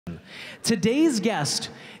Today's guest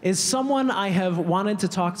is someone I have wanted to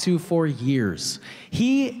talk to for years.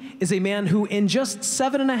 He is a man who in just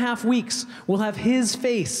 7.5 weeks will have his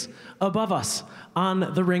face above us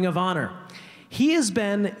on the Ring of Honor. He has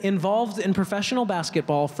been involved in professional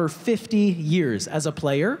basketball for 50 years as a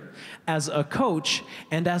player, as a coach,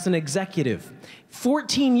 and as an executive.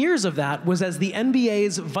 14 years of that was as the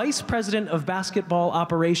NBA's Vice President of Basketball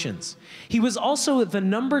Operations. He was also the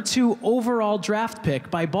 #2 overall draft pick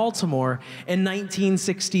by Baltimore in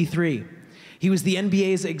 1963. He was the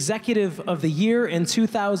NBA's Executive of the Year in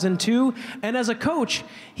 2002, and as a coach,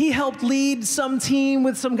 he helped lead some team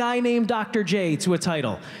with some guy named Dr. J to a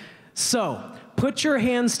title. So, put your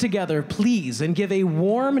hands together, please, and give a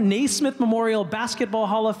warm Naismith Memorial Basketball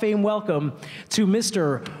Hall of Fame welcome to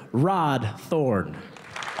Mr. Rod Thorn.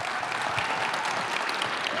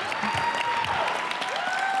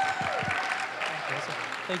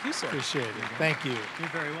 Thank you, sir. Appreciate it. Thank you. You're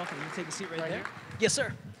very welcome. You take a seat right there. Yes,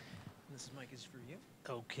 sir. This mic is for you.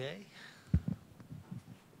 Okay.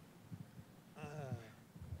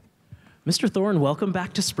 Mr. Thorn, welcome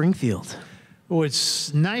back to Springfield. Well,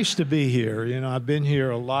 it's nice to be here. You know, I've been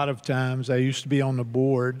here a lot of times. I used to be on the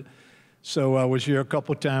board, so I was here a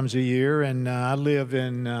couple times a year, and I live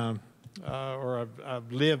in, I've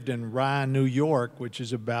lived in Rye, New York, which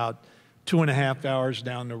is about 2.5 hours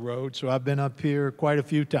down the road, so I've been up here quite a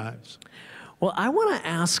few times. Well, I want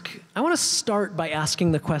to start by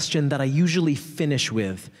asking the question that I usually finish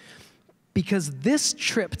with, because this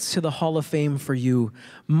trip to the Hall of Fame for you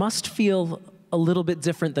must feel a little bit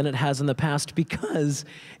different than it has in the past, because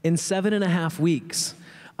in 7.5 weeks,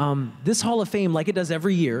 this Hall of Fame, like it does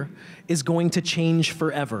every year, is going to change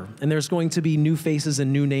forever, and there's going to be new faces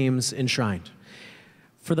and new names enshrined.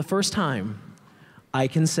 For the first time, I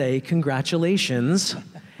can say congratulations,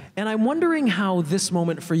 and I'm wondering how this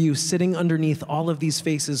moment for you, sitting underneath all of these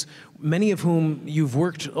faces, many of whom you've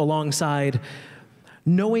worked alongside,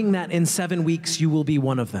 knowing that in 7 weeks you will be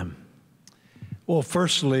one of them. Well,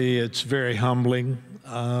 firstly, it's very humbling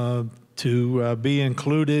to be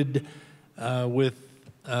included with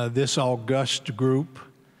this august group.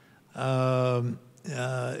 It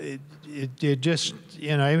just,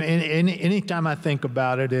 you know, anytime I think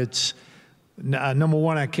about it, it's, number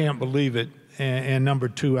one, I can't believe it. And number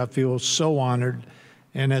two, I feel so honored.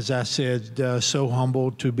 And as I said, so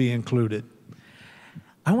humbled to be included.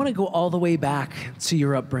 I want to go all the way back to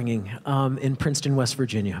your upbringing in Princeton, West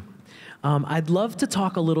Virginia. I'd love to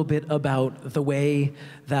talk a little bit about the way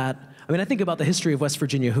that, I mean, I think about the history of West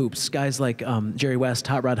Virginia hoops, guys like Jerry West,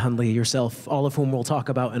 Hot Rod Hundley, yourself, all of whom we'll talk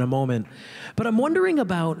about in a moment. But I'm wondering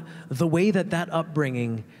about the way that that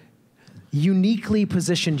upbringing uniquely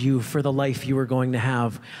positioned you for the life you were going to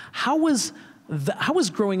have. How was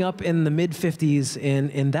growing up in the mid-50s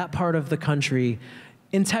in that part of the country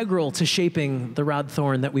integral to shaping the Rod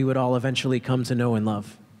Thorn that we would all eventually come to know and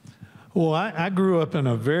love? Well, I grew up in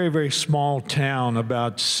a very, very small town,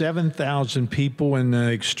 about 7,000 people in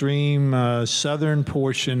the extreme southern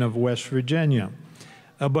portion of West Virginia.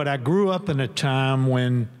 But I grew up in a time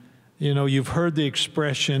when, you know, you've heard the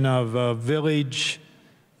expression of a village,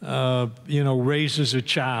 you know, raises a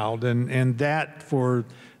child. And that, for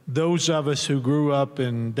those of us who grew up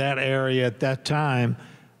in that area at that time,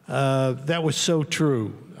 that was so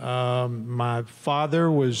true. My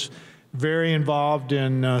father was very involved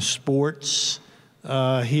in sports.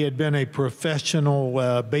 He had been a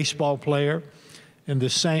professional baseball player in the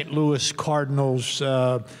St. Louis Cardinals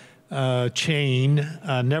chain.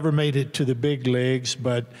 Never made it to the big leagues,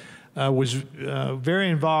 but was very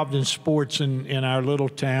involved in sports in our little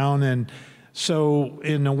town. And so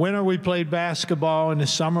in the winter we played basketball, in the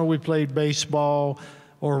summer we played baseball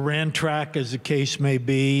or ran track, as the case may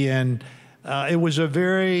be. And it was a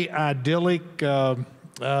very idyllic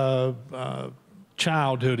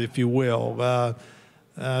childhood, if you will.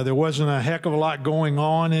 There wasn't a heck of a lot going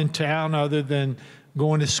on in town other than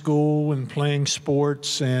going to school and playing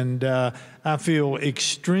sports, and I feel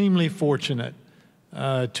extremely fortunate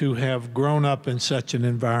to have grown up in such an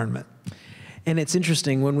environment. And it's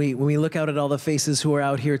interesting, when we look out at all the faces who are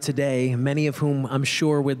out here today, many of whom I'm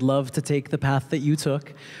sure would love to take the path that you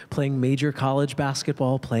took, playing major college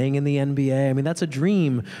basketball, playing in the NBA. I mean, that's a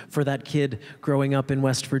dream for that kid growing up in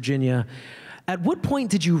West Virginia. At what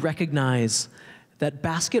point did you recognize that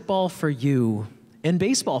basketball for you and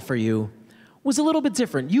baseball for you was a little bit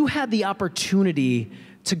different? You had the opportunity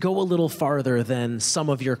to go a little farther than some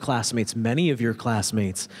of your classmates, many of your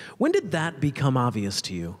classmates. When did that become obvious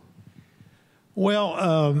to you?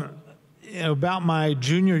 Well, you know, about my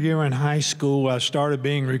junior year in high school, I started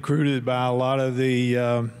being recruited by a lot of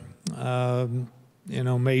the, you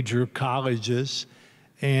know, major colleges.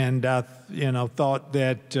 And I, thought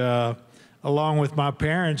that along with my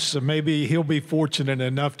parents, maybe he'll be fortunate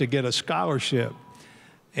enough to get a scholarship.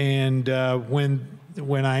 And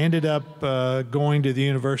when I ended up going to the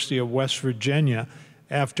University of West Virginia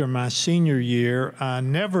after my senior year, I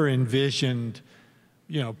never envisioned,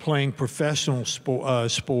 playing professional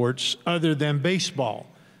sports other than baseball.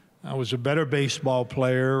 I was a better baseball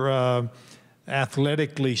player,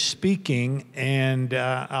 athletically speaking, and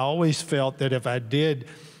I always felt that if I did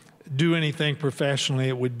do anything professionally,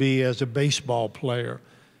 it would be as a baseball player.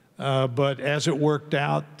 But as it worked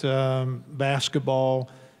out, basketball,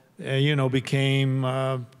 became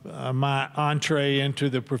my entree into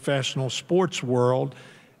the professional sports world.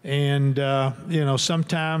 And,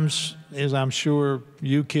 sometimes, as I'm sure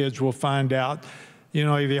you kids will find out,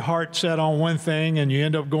 if your heart's set on one thing and you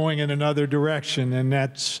end up going in another direction, and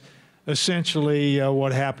that's essentially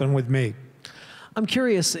what happened with me. I'm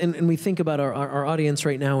curious, and we think about our audience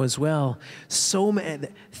right now as well. So many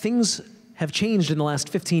things have changed in the last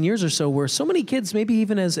 15 years or so, where so many kids, maybe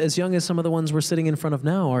even as young as some of the ones we're sitting in front of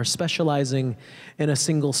now, are specializing in a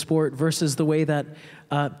single sport versus the way that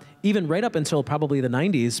even right up until probably the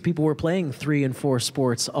 90s, people were playing 3 and 4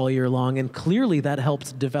 sports all year long, and clearly that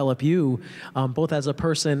helped develop you both as a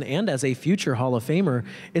person and as a future Hall of Famer.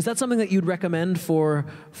 Is that something that you'd recommend for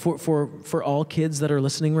all kids that are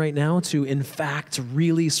listening right now, to in fact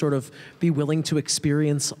really sort of be willing to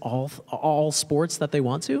experience all sports that they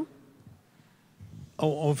want to?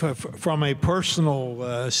 From a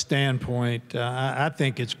personal standpoint, I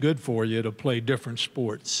think it's good for you to play different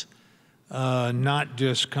sports, not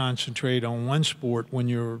just concentrate on one sport when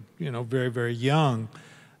you're, very, very young.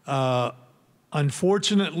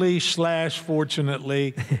 Unfortunately /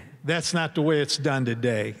 fortunately, that's not the way it's done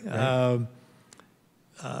today. Right.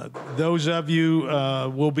 Those of you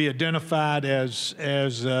will be identified as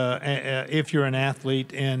if you're an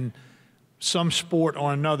athlete in some sport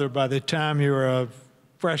or another by the time you're a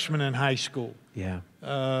freshman in high school,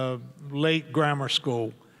 late grammar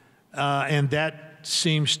school, and that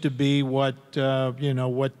seems to be what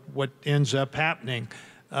what ends up happening.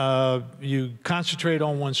 You concentrate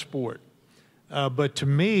on one sport, but to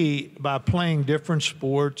me, by playing different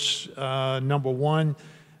sports, number one,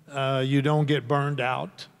 you don't get burned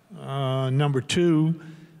out. Number two,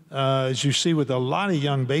 as you see with a lot of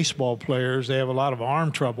young baseball players, they have a lot of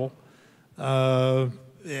arm trouble.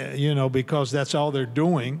 Because that's all they're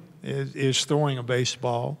doing is throwing a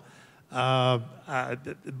baseball. From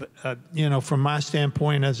my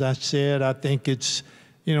standpoint, as I said, I think it's,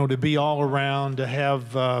 to be all around, to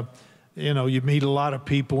have, you meet a lot of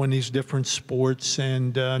people in these different sports,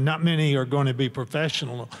 and not many are going to be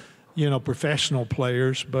professional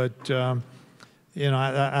players, but,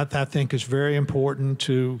 I think it's very important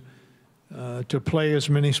to play as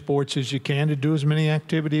many sports as you can, to do as many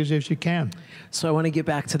activities as you can. So I want to get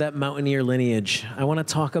back to that Mountaineer lineage. I want to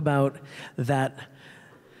talk about that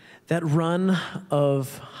run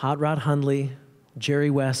of Hot Rod Hundley, Jerry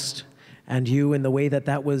West, and you, and the way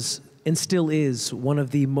that was and still is one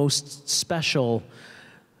of the most special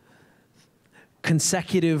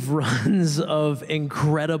consecutive runs of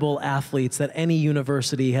incredible athletes that any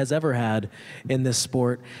university has ever had in this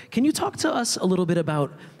sport. Can you talk to us a little bit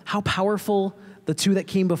about how powerful the two that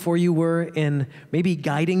came before you were in maybe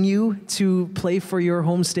guiding you to play for your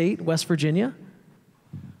home state, West Virginia?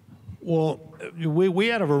 Well, we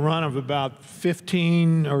had a run of about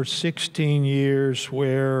 15 or 16 years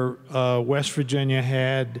where West Virginia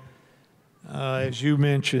had, as you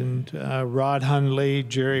mentioned, Rod Hundley,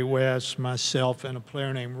 Jerry West, myself, and a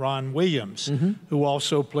player named Ron Williams, who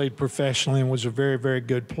also played professionally and was a very, very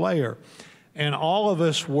good player. And all of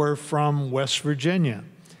us were from West Virginia.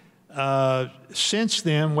 Since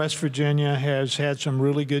then, West Virginia has had some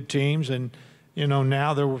really good teams, and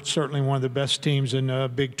now they're certainly one of the best teams in the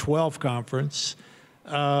Big 12 conference.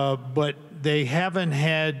 But they haven't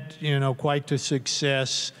had quite the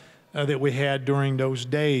success that we had during those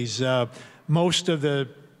days. Most of the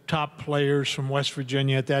top players from West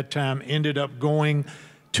Virginia at that time ended up going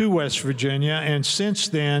to West Virginia, and since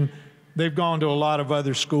then they've gone to a lot of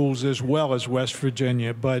other schools as well as West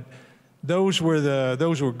Virginia. But those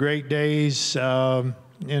were great days.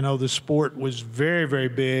 The sport was very, very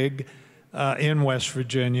big in West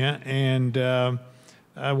Virginia, and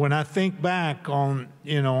when I think back on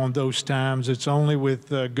on those times, it's only with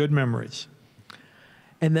good memories.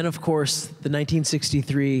 And then, of course, the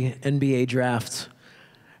 1963 NBA draft.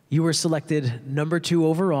 You were selected number 2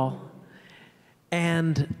 overall.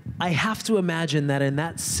 And I have to imagine that in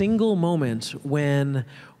that single moment when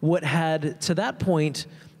what had, to that point,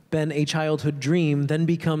 been a childhood dream then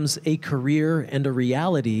becomes a career and a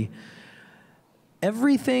reality,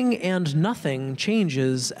 everything and nothing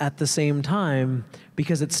changes at the same time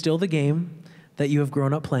because it's still the game that you have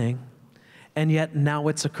grown up playing, and yet now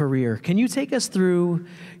it's a career. Can you take us through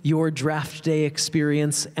your draft day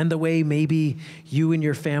experience and the way maybe you and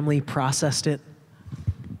your family processed it?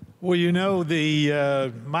 Well, you know,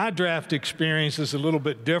 my draft experience is a little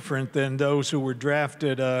bit different than those who were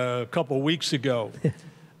drafted a couple weeks ago.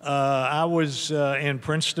 I was in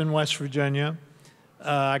Princeton, West Virginia.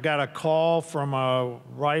 I got a call from a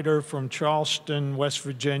writer from Charleston, West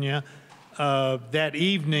Virginia, that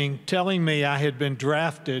evening telling me I had been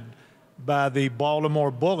drafted by the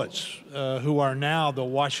Baltimore Bullets, who are now the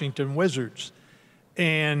Washington Wizards.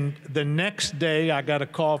 And the next day, I got a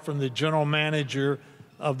call from the general manager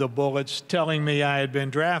of the Bullets telling me I had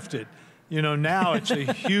been drafted. You know, now it's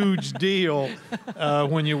a huge deal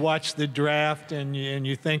when you watch the draft and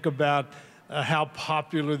you think about how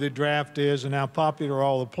popular the draft is and how popular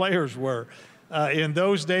all the players were. In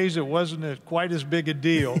those days, it wasn't quite as big a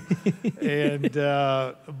deal, and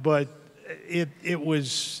but it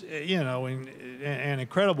was, you know, an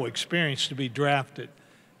incredible experience to be drafted,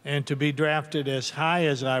 and to be drafted as high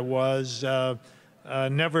as I was.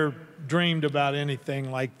 Never dreamed about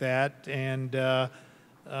anything like that, and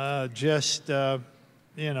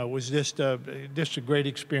you know, it was just a great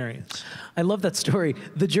experience. I love that story.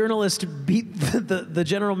 The journalist beat the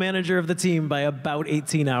general manager of the team by about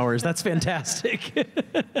 18 hours. That's fantastic.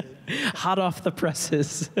 Hot off the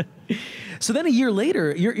presses. So then a year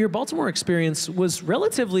later, your Baltimore experience was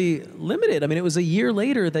relatively limited. I mean, it was a year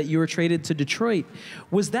later that you were traded to Detroit.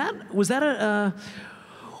 Was that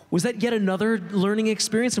yet another learning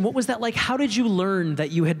experience? And what was that like? How did you learn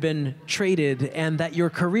that you had been traded and that your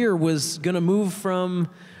career was going to move from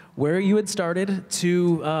where you had started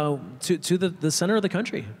to the center of the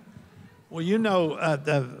country? Well, you know,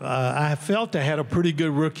 I felt I had a pretty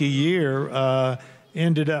good rookie year.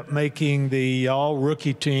 Ended up making the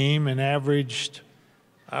all-rookie team and averaged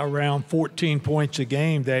around 14 points a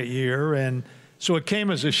game that year. And so it came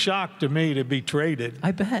as a shock to me to be traded.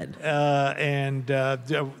 I bet.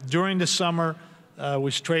 During the summer,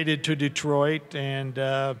 was traded to Detroit, and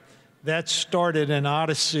that started an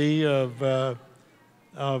odyssey of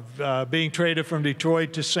being traded from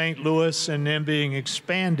Detroit to St. Louis and then being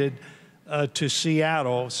expanded to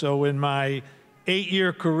Seattle. So in my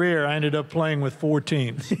 8-year career, I ended up playing with 4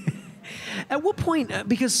 teams. At what point,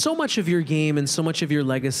 because so much of your game and so much of your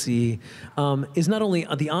legacy is not only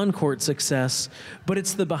the on-court success, but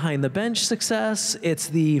it's the behind-the-bench success, it's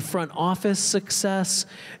the front office success,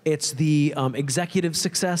 it's the executive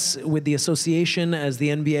success with the association as the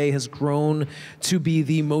NBA has grown to be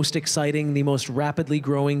the most exciting, the most rapidly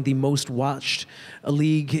growing, the most watched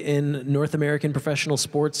league in North American professional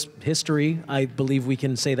sports history. I believe we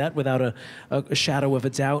can say that without a shadow of a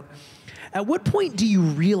doubt. At what point do you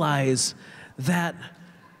realize that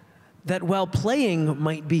while playing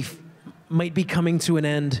might be coming to an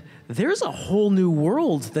end, there's a whole new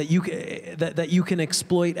world that you can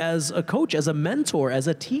exploit as a coach, as a mentor, as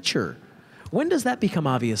a teacher? When does that become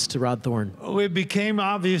obvious to Rod Thorn? Oh, it became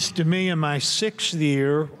obvious to me in my 6th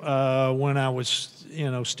year when I was, you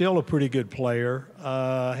know, still a pretty good player.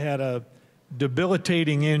 Had a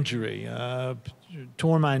debilitating injury.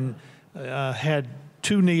 Thorn had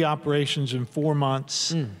 2 knee operations in 4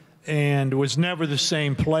 months and was never the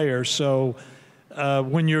same player. So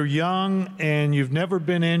when you're young and you've never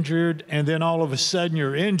been injured and then all of a sudden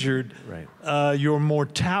you're injured, right, your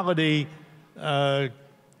mortality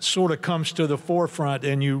sort of comes to the forefront,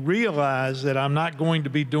 and you realize that I'm not going to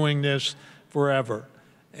be doing this forever.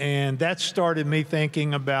 And that started me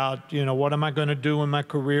thinking about, you know, what am I going to do when my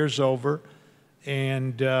career's over?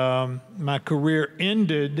 And my career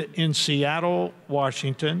ended in Seattle,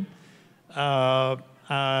 Washington. I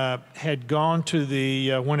had gone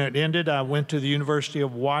to when it ended, I went to the University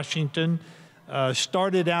of Washington,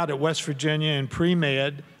 started out at West Virginia in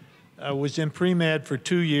pre-med, was in pre-med for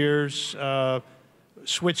 2 years,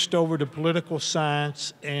 switched over to political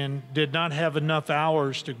science, and did not have enough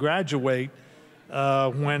hours to graduate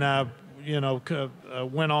when I, you know,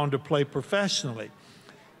 went on to play professionally.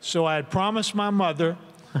 So I had promised my mother,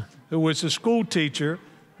 who was a school teacher,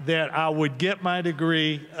 that I would get my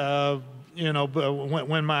degree, you know,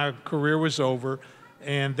 when my career was over,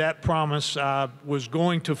 and that promise I was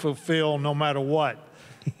going to fulfill no matter what.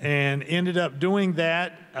 And ended up doing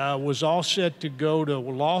that. Was all set to go to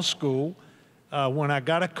law school when I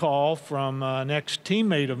got a call from an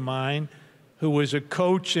ex-teammate of mine who was a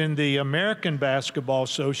coach in the American Basketball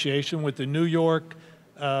Association with the New York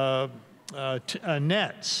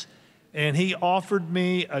Nets, and he offered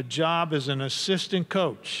me a job as an assistant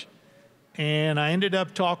coach. And I ended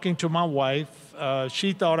up talking to my wife.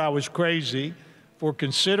 She thought I was crazy for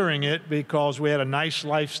considering it because we had a nice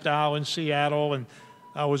lifestyle in Seattle, and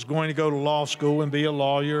I was going to go to law school and be a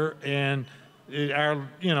lawyer, and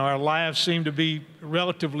our lives seemed to be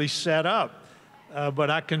relatively set up. But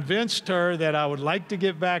I convinced her that I would like to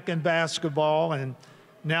get back in basketball, and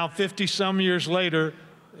now 50-some years later,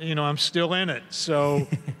 I'm still in it. So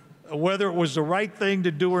whether it was the right thing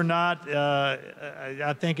to do or not,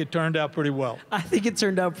 I think it turned out pretty well. I think it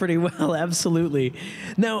turned out pretty well, absolutely.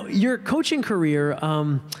 Now, your coaching career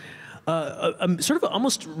sort of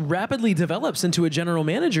almost rapidly develops into a general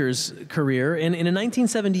manager's career. And in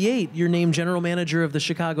 1978, you're named general manager of the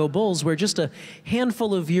Chicago Bulls, where just a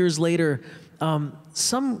handful of years later,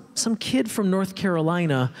 some kid from North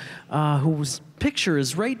Carolina, whose picture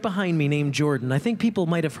is right behind me, named Jordan. I think people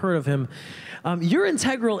might have heard of him. You're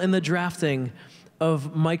integral in the drafting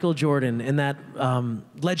of Michael Jordan in that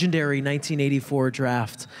legendary 1984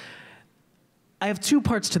 draft. I have two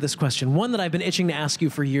parts to this question. One that I've been itching to ask you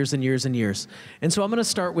for years and years and years. And so I'm going to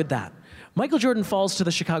start with that. Michael Jordan falls to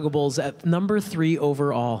the Chicago Bulls at number 3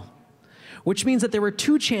 overall, which means that there were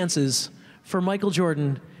 2 chances for Michael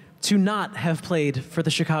Jordan to not have played for the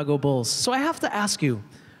Chicago Bulls. So I have to ask you,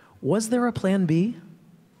 was there a plan B?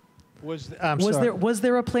 Was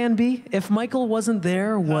there a plan B? If Michael wasn't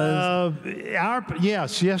there,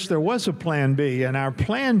 yes, there was a plan B, and our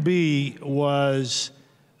plan B was,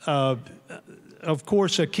 of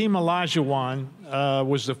course, Hakeem Olajuwon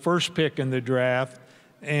was the first pick in the draft,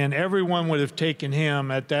 and everyone would have taken him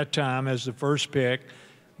at that time as the first pick.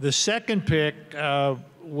 The second pick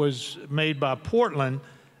was made by Portland,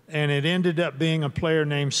 and it ended up being a player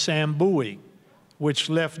named Sam Bowie, which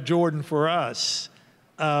left Jordan for us.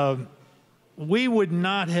 We would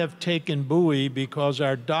not have taken Bowie because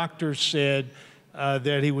our doctor said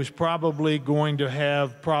that he was probably going to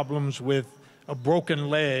have problems with a broken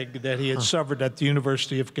leg that he had suffered at the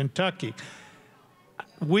University of Kentucky.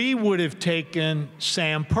 We would have taken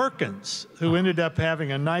Sam Perkins, who ended up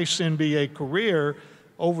having a nice NBA career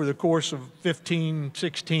over the course of 15,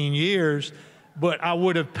 16 years, but I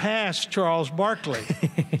would have passed Charles Barkley,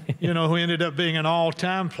 who ended up being an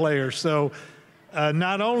all-time player. So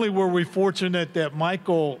not only were we fortunate that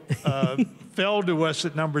Michael fell to us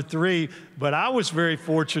at number 3, but I was very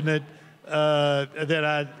fortunate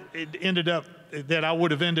that I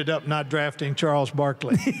would have ended up not drafting Charles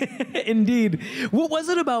Barkley. Indeed. What was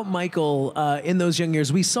it about Michael in those young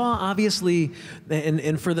years? We saw, obviously,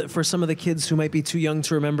 and for some of the kids who might be too young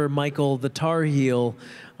to remember Michael the Tar Heel,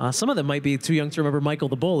 some of them might be too young to remember Michael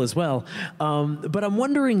the Bull as well. But I'm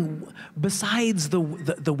wondering, besides the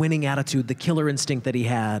winning attitude, the killer instinct that he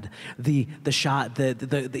had, the shot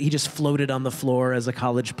that he just floated on the floor as a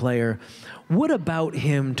college player, what about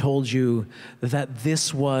him told you that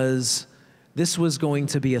this was going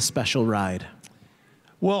to be a special ride?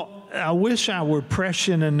 Well, I wish I were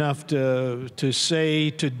prescient enough to say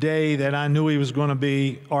today that I knew he was going to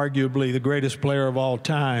be arguably the greatest player of all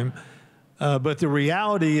time. But the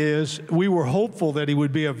reality is we were hopeful that he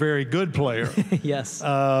would be a very good player. Yes.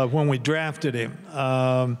 When we drafted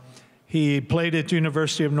him. He played at the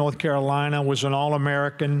University of North Carolina, was an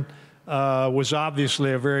All-American, was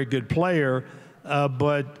obviously a very good player,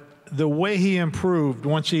 but the way he improved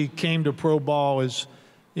once he came to pro ball is,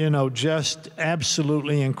 just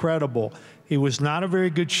absolutely incredible. He was not a very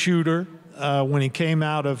good shooter when he came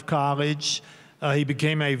out of college. He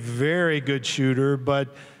became a very good shooter, but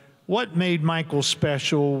what made Michael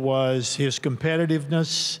special was his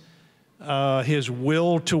competitiveness, his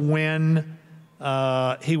will to win.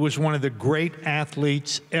 He was one of the great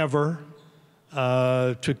athletes ever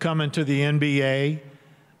to come into the NBA.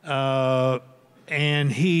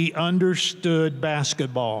 And he understood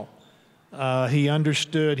basketball. He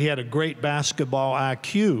had a great basketball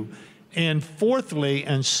IQ. And fourthly,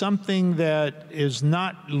 and something that is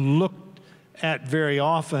not looked at very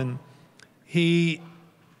often, he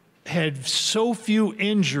had so few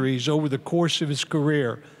injuries over the course of his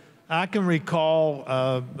career. I can recall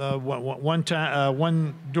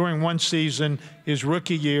during one season, his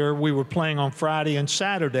rookie year, we were playing on Friday and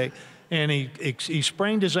Saturday, and he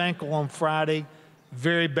sprained his ankle on Friday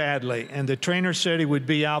very badly, and the trainer said he would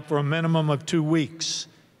be out for a minimum of 2 weeks.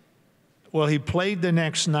 Well, he played the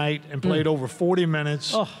next night and played over 40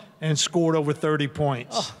 minutes and scored over 30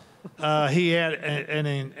 points. He had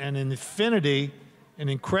an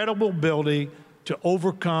incredible ability to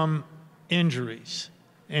overcome injuries,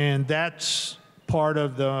 and that's part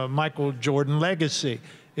of the Michael Jordan legacy,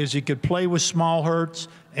 is he could play with small hurts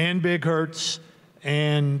and big hurts,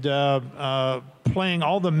 and playing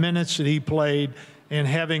all the minutes that he played and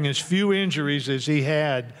having as few injuries as he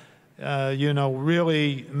had you know,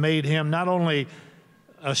 really made him not only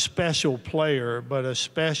a special player, but a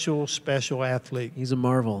special, special athlete. He's a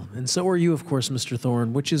marvel. And so are you, of course, Mr.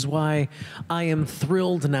 Thorn, which is why I am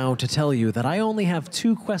thrilled now to tell you that I only have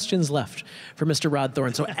 2 questions left for Mr. Rod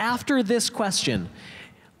Thorn. So after this question,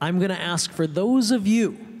 I'm going to ask for those of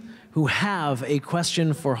you who have a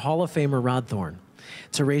question for Hall of Famer Rod Thorn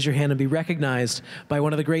to raise your hand and be recognized by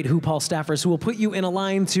one of the great Hoop Hall staffers who will put you in a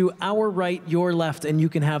line to our right, your left, and you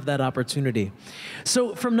can have that opportunity.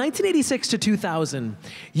 So from 1986 to 2000,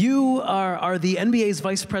 you are the NBA's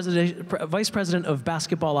vice president of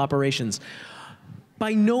basketball operations.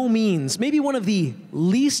 By no means, maybe one of the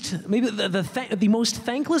least, maybe the most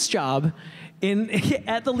thankless job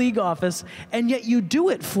at the league office, and yet you do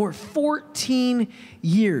it for 14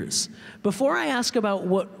 years. Before I ask about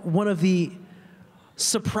what one of the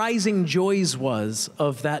surprising joys was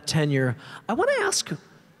of that tenure, I want to ask,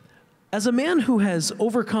 as a man who has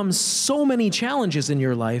overcome so many challenges in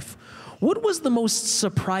your life, what was the most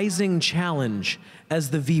surprising challenge as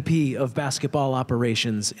the VP of basketball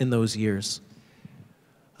operations in those years?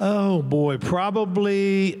 Oh boy,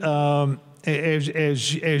 probably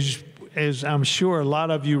as I'm sure a lot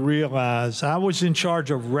of you realize, I was in charge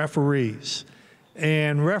of referees.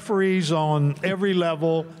 And referees on every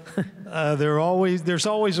level, there's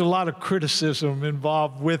always a lot of criticism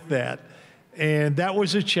involved with that. And that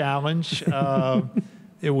was a challenge.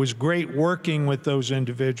 It was great working with those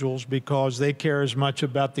individuals because they care as much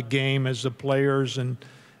about the game as the players and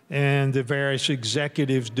the various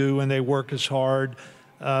executives do, and they work as hard.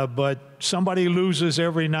 But somebody loses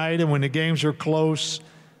every night, and when the games are close,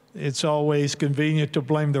 it's always convenient to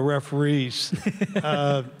blame the referees.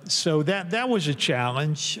 So that was a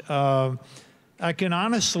challenge. I can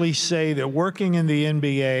honestly say that working in the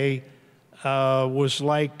NBA was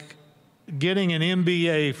like getting an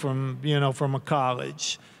MBA from a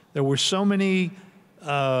college. There were so many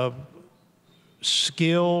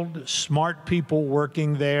skilled, smart people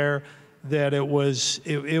working there that it was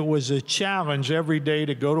a challenge every day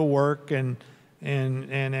to go to work and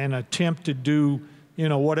attempt to do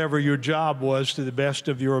whatever your job was to the best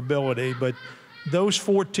of your ability. But those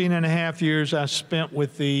 14 and a half years I spent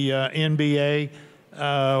with the NBA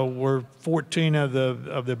were 14 of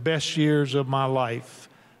the best years of my life.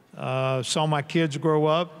 Saw my kids grow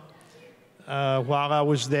up while I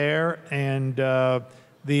was there, and the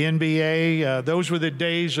NBA, those were the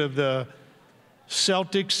days of the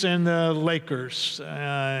Celtics and the Lakers,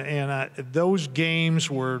 those games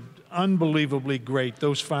were unbelievably great,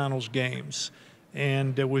 those finals games.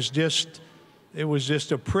 And it was just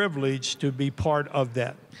a privilege to be part of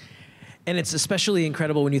that. And it's especially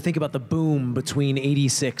incredible when you think about the boom between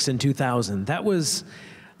 '86 and 2000. That was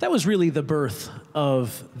really the birth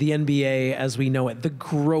of the NBA as we know it. The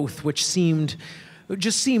growth, which seemed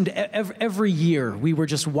every year we were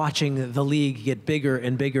just watching the league get bigger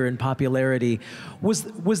and bigger in popularity.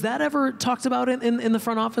 Was that ever talked about in the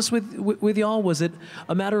front office with y'all? Was it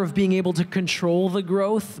a matter of being able to control the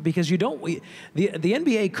growth? Because the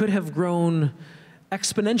NBA could have grown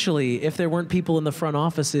exponentially if there weren't people in the front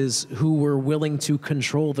offices who were willing to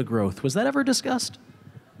control the growth. Was that ever discussed?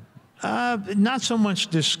 Not so much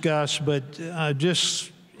discussed, but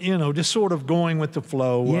just sort of going with the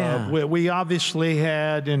flow. Yeah. We obviously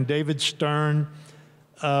had in David Stern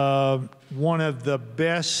one of the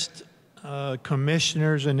best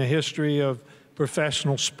commissioners in the history of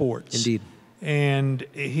professional sports. Indeed. And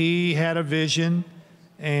he had a vision,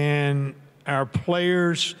 and our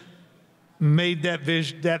players made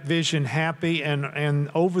that vision happy. And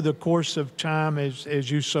over the course of time, as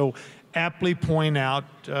you so aptly point out,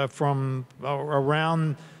 from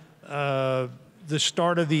around the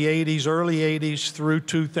start of the 80s, early 80s through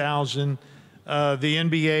 2000, the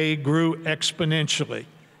NBA grew exponentially.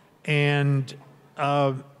 And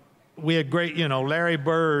we had great, Larry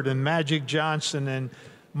Bird and Magic Johnson and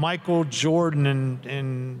Michael Jordan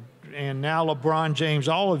and now LeBron James,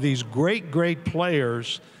 all of these great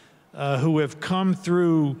players who have come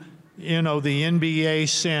through, the NBA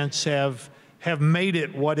since have made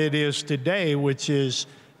it what it is today, which is,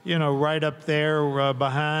 right up there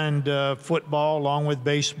behind football, along with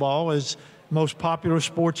baseball, as most popular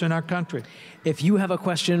sports in our country. If you have a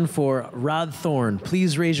question for Rod Thorn,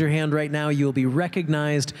 please raise your hand right now. You will be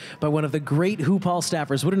recognized by one of the great Hoop Hall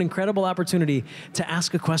staffers. What an incredible opportunity to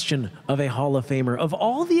ask a question of a Hall of Famer. Of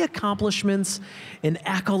all the accomplishments and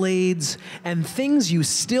accolades and things you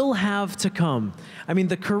still have to come, I mean,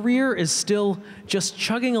 the career is still just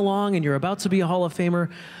chugging along and you're about to be a Hall of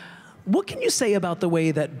Famer. What can you say about the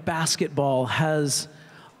way that basketball has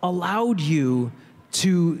allowed you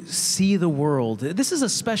to see the world. This is a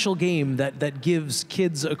special game that gives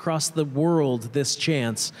kids across the world this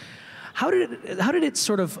chance. How did it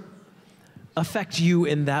sort of affect you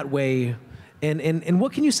in that way? And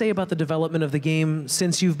what can you say about the development of the game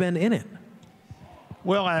since you've been in it?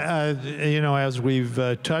 Well, you know, as we've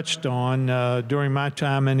touched on, during my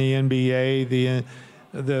time in the NBA,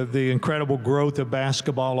 the incredible growth of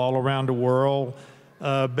basketball all around the world,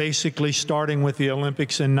 basically starting with the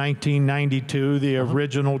Olympics in 1992, the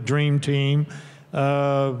original Dream Team, you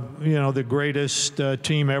know, the greatest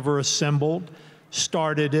team ever assembled,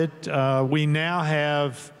 started it. We now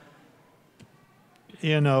have,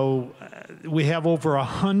 you know, we have over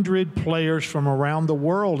 100 players from around the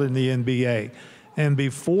world in the NBA. And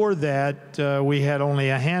before that, we had only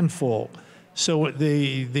a handful. So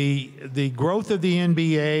the growth of the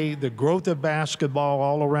NBA, the growth of basketball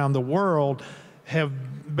all around the world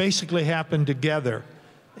have basically happened together.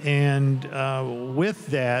 And with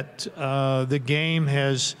that, the game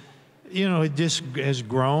has, you know, it just has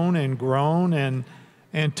grown and grown.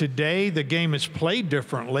 And today, the game is played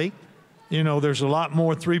differently. You know, there's a lot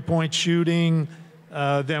more three-point shooting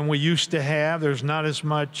than we used to have. There's not as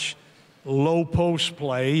much low post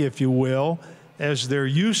play, if you will, as there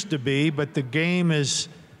used to be, but the game is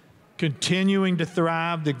continuing to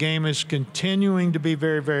thrive. The game is continuing to be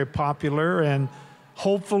very, very popular, and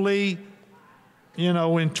hopefully, you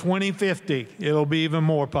know, in 2050, it'll be even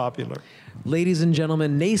more popular. Ladies and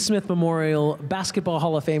gentlemen, Naismith Memorial Basketball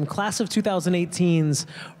Hall of Fame, class of 2018's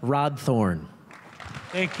Rod Thorn.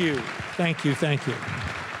 Thank you. Thank you. Thank you.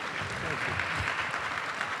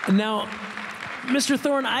 Now, Mr.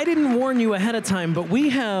 Thorn, I didn't warn you ahead of time, but we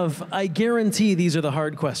have, I guarantee these are the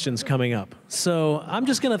hard questions coming up. So I'm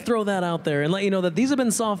just going to throw that out there and let you know that these have been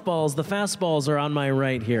softballs. The fastballs are on my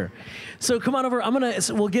right here. So come on over.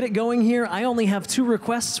 We'll get it going here. I only have 2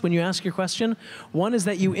 requests when you ask your question. One is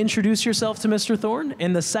that you introduce yourself to Mr. Thorn,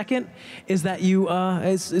 and the second is that you,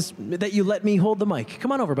 that you let me hold the mic.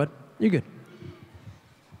 Come on over, bud. You're good.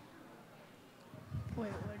 Wait,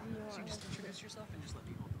 what do you want? So just introduce yourself and just let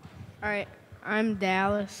me hold the mic. All right, I'm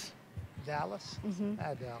Dallas. Dallas? Mm-hmm.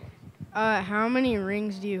 Hi, Dallas. How many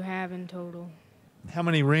rings do you have in total? How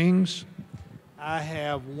many rings? I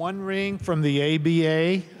have 1 ring from the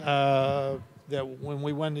ABA that when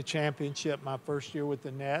we won the championship my first year with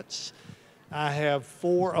the Nets. I have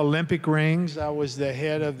 4 Olympic rings. I was the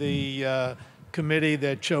head of the committee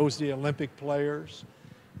that chose the Olympic players.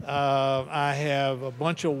 I have a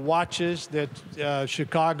bunch of watches that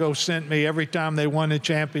Chicago sent me every time they won the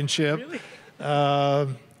championship. Really?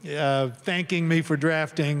 Thanking me for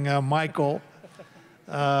drafting Michael.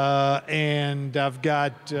 And I've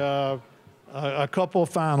got a couple of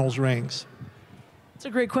finals rings. That's a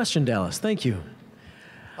great question, Dallas. Thank you.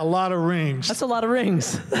 A lot of rings. That's a lot of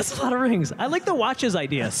rings. That's a lot of rings. I like the watches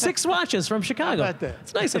idea. 6 watches from Chicago. How about that?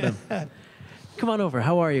 It's nice of them. Come on over.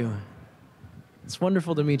 How are you? It's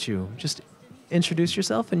wonderful to meet you. Just introduce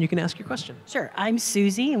yourself and you can ask your question. Sure. I'm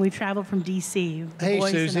Susie, and we've traveled from D.C. The Hey,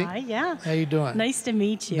 boys Susie. And I. Yeah. How you doing? Nice to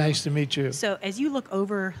meet you. Nice to meet you. So as you look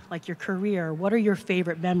over like your career, what are your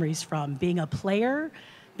favorite memories from being a player,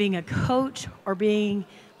 being a coach, or being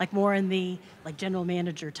like more in the like general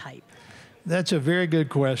manager type? That's a very good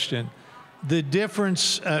question. The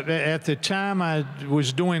difference, at the time I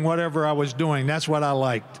was doing whatever I was doing, that's what I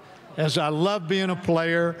liked. As I love being a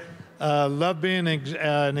player, love being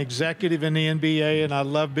an executive in the NBA, and I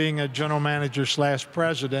love being a general manager /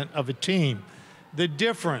 president of a team. The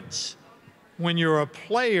difference, when you're a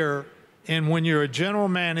player and when you're a general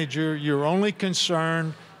manager, you're only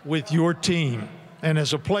concerned with your team. And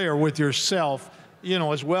as a player, with yourself, you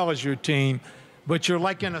know, as well as your team. But you're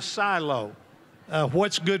like in a silo.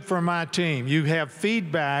 What's good for my team? You have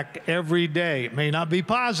feedback every day. It may not be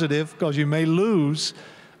positive because you may lose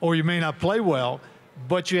or you may not play well,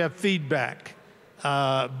 but you have feedback.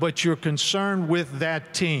 But you're concerned with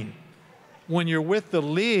that team. When you're with the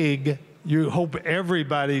league, you hope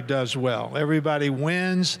everybody does well. Everybody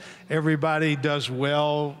wins. Everybody does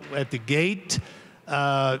well at the gate.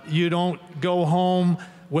 You don't go home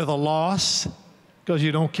with a loss because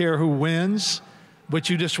you don't care who wins, but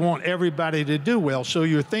you just want everybody to do well. So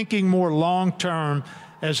you're thinking more long-term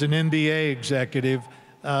as an NBA executive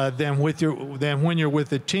than when you're with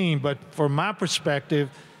the team. But from my perspective,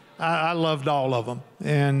 I loved all of them.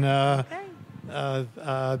 And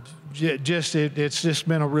it's just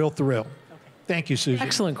been a real thrill. Thank you, Susie.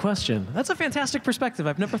 Excellent question. That's a fantastic perspective.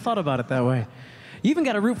 I've never thought about it that way. You even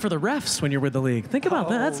got to root for the refs when you're with the league. Think about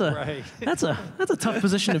that. That's a tough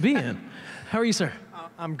position to be in. How are you, sir?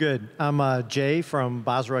 I'm good. I'm Jay from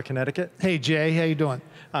Basra, Connecticut. Hey, Jay, how you doing?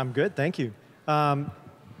 I'm good, thank you.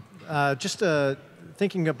 Just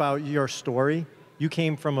thinking about your story, you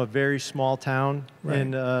came from a very small town in,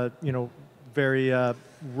 very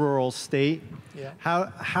rural state.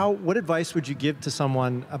 Yeah. What advice would you give to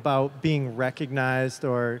someone about being recognized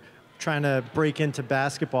or trying to break into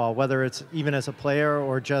basketball, whether it's even as a player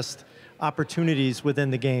or just opportunities within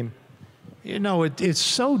the game? You know, it's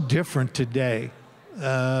so different today.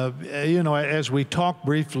 As we talked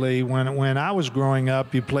briefly, when I was growing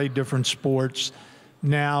up, you played different sports.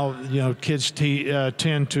 Now, kids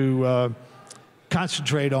tend to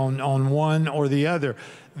concentrate on one or the other.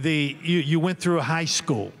 You went through a high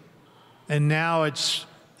school, and now it's,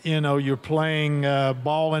 you're playing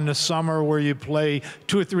ball in the summer where you play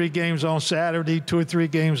 2 or 3 games on Saturday, 2 or 3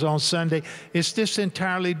 games on Sunday. It's just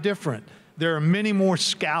entirely different. There are many more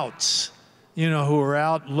scouts, who are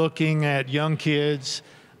out looking at young kids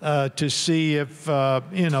to see if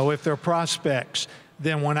they're prospects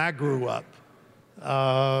than when I grew up.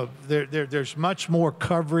 There's much more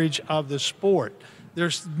coverage of the sport.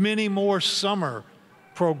 There's many more summer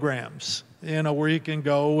programs, where you can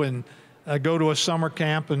go and go to a summer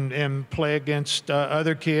camp and play against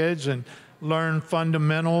other kids and learn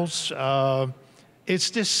fundamentals.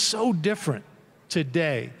 It's just so different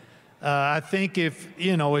today. I think if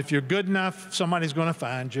you're good enough, somebody's going to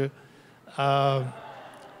find you. But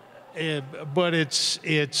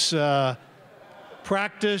it's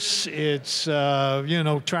practice. It's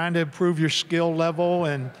trying to improve your skill level,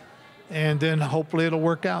 and then hopefully it'll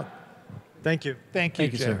work out. Thank you. Thank you,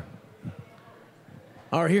 Thank you, sir.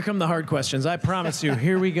 All right, here come the hard questions. I promise you.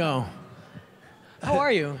 Here we go. How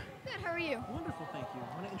are you? Good, how are you? Wonderful, thank you.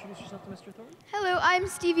 Want to introduce yourself to Mr. Thorn? Hello, I'm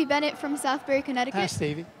Stevie Bennett from Southbury, Connecticut. Hi,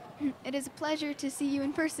 Stevie. It is a pleasure to see you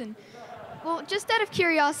in person. Well, just out of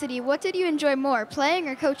curiosity, what did you enjoy more, playing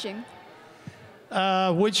or coaching?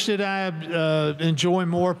 Which did I enjoy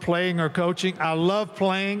more, playing or coaching? I love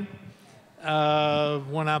playing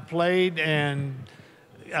when I played, and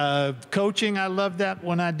coaching, I loved that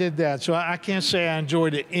when I did that. So I can't say I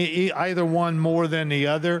enjoyed either one more than the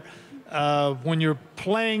other. When you're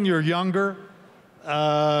playing, you're younger.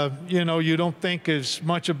 You don't think as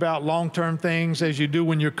much about long-term things as you do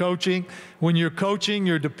when you're coaching. When you're coaching,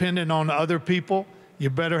 you're dependent on other people. You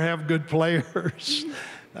better have good players.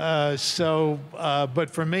 But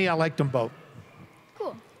for me, I liked them both.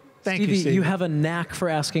 Cool. Thank Stevie, you, Steve. you have a knack for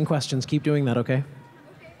asking questions. Keep doing that, okay?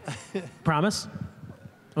 Promise?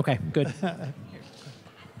 Okay, good.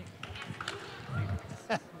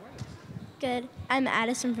 Good. I'm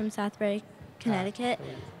Addison from Southbury, Connecticut.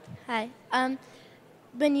 Hi.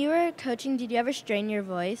 When you were coaching, did you ever strain your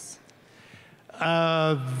voice?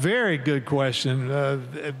 Very good question.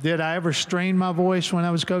 Did I ever strain my voice when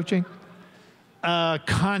I was coaching?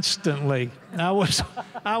 Constantly. I was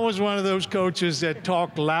one of those coaches that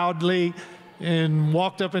talked loudly and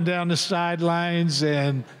walked up and down the sidelines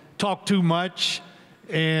and talked too much.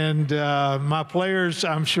 And my players,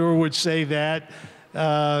 I'm sure, would say that.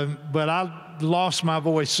 But I lost my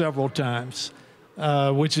voice several times,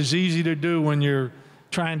 which is easy to do when you're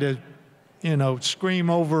trying to, scream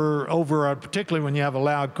over particularly when you have a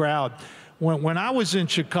loud crowd. When I was in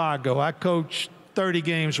Chicago, I coached 30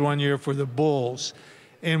 games one year for the Bulls,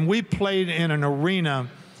 and we played in an arena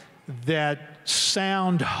that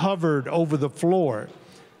sound hovered over the floor.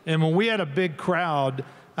 And when we had a big crowd,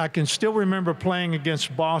 I can still remember playing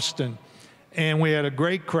against Boston, and we had a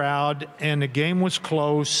great crowd, and the game was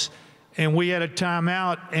close, and we had a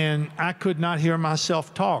timeout, and I could not hear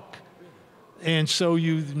myself talk. And so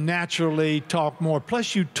you naturally talk more.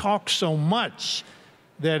 Plus, you talk so much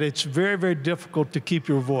that it's very, very difficult to keep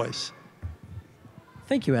your voice.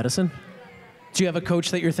 Thank you, Edison. Do you have a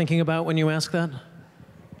coach that you're thinking about when you ask that?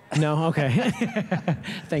 No? Okay.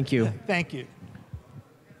 Thank you. Thank you.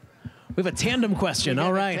 We have a tandem question.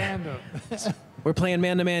 All right. Tandem. We're playing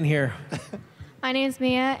man-to-man here. My name's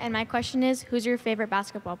Mia, and my question is, who's your favorite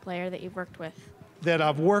basketball player that you've worked with? That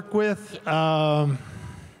I've worked with?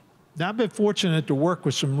 I've been fortunate to work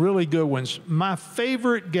with some really good ones. My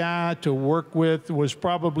favorite guy to work with was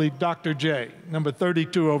probably Dr. J, number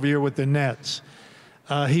 32 over here with the Nets.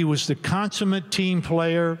 He was the consummate team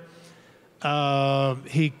player.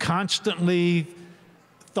 He constantly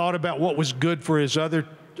thought about what was good for his other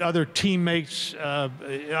teammates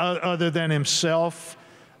other than himself.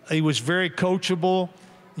 He was very coachable.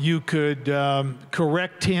 You could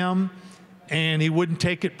correct him, and he wouldn't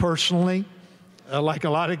take it personally, like a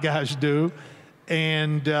lot of guys do.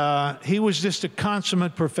 And he was just a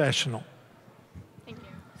consummate professional. Thank you.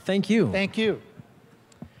 Thank you. Thank you.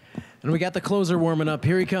 And we got the closer warming up.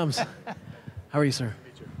 Here he comes. How are you, sir?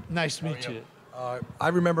 Nice to meet you. I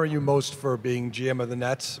remember you most for being GM of the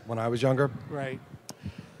Nets when I was younger. Right.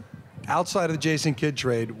 outside of the Jason Kidd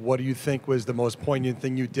trade, what do you think was the most poignant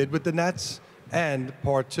thing you did with the Nets? And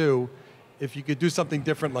part two, if you could do something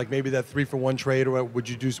different, like maybe that 3-for-1 trade, or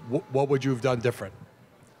what would you have done different?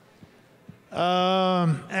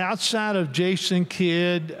 Outside of Jason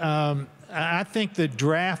Kidd, I think the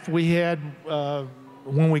draft we had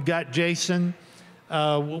when we got Jason,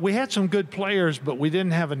 we had some good players, but we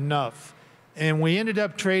didn't have enough. And we ended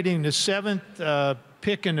up trading the 7th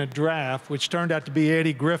pick in the draft, which turned out to be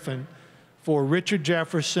Eddie Griffin, for Richard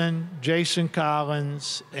Jefferson, Jason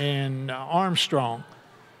Collins, and Armstrong.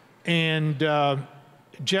 And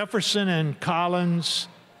Jefferson and Collins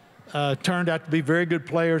turned out to be very good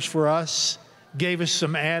players for us, gave us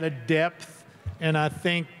some added depth. And I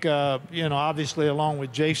think, obviously along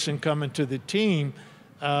with Jason coming to the team,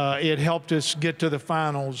 it helped us get to the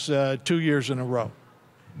finals 2 years in a row.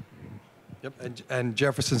 Yep, and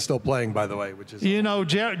Jefferson's still playing, by the way, which is...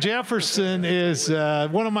 Jefferson is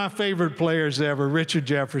one of my favorite players ever, Richard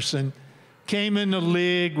Jefferson. Came in the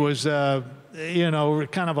league, was, kind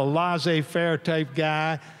of a laissez-faire type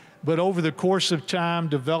guy, but over the course of time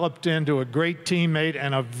developed into a great teammate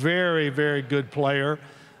and a very, very good player.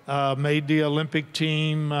 Made the Olympic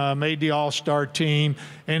team, made the All-Star team,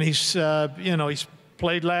 and he's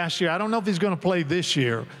played last year. I don't know if he's going to play this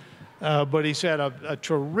year. But he's had a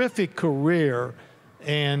terrific career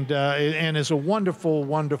and is a wonderful,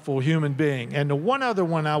 wonderful human being. And the one other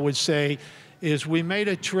one I would say is we made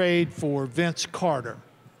a trade for Vince Carter,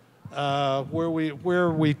 where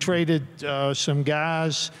we traded some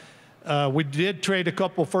guys. We did trade a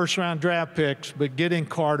couple first-round draft picks, but getting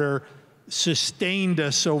Carter sustained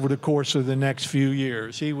us over the course of the next few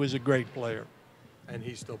years. He was a great player. And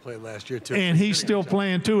he still played last year, too. And he's still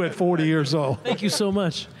playing, too, at 40 years old. Thank you so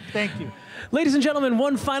much. Thank you. Ladies and gentlemen,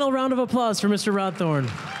 one final round of applause for Mr. Rod Thorn.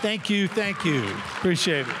 Thank you. Thank you.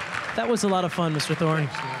 Appreciate it. That was a lot of fun, Mr. Thorn.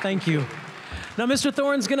 Thank you. Now, Mr.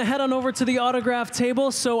 Thorn's going to head on over to the autograph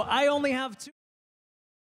table, so I only have two.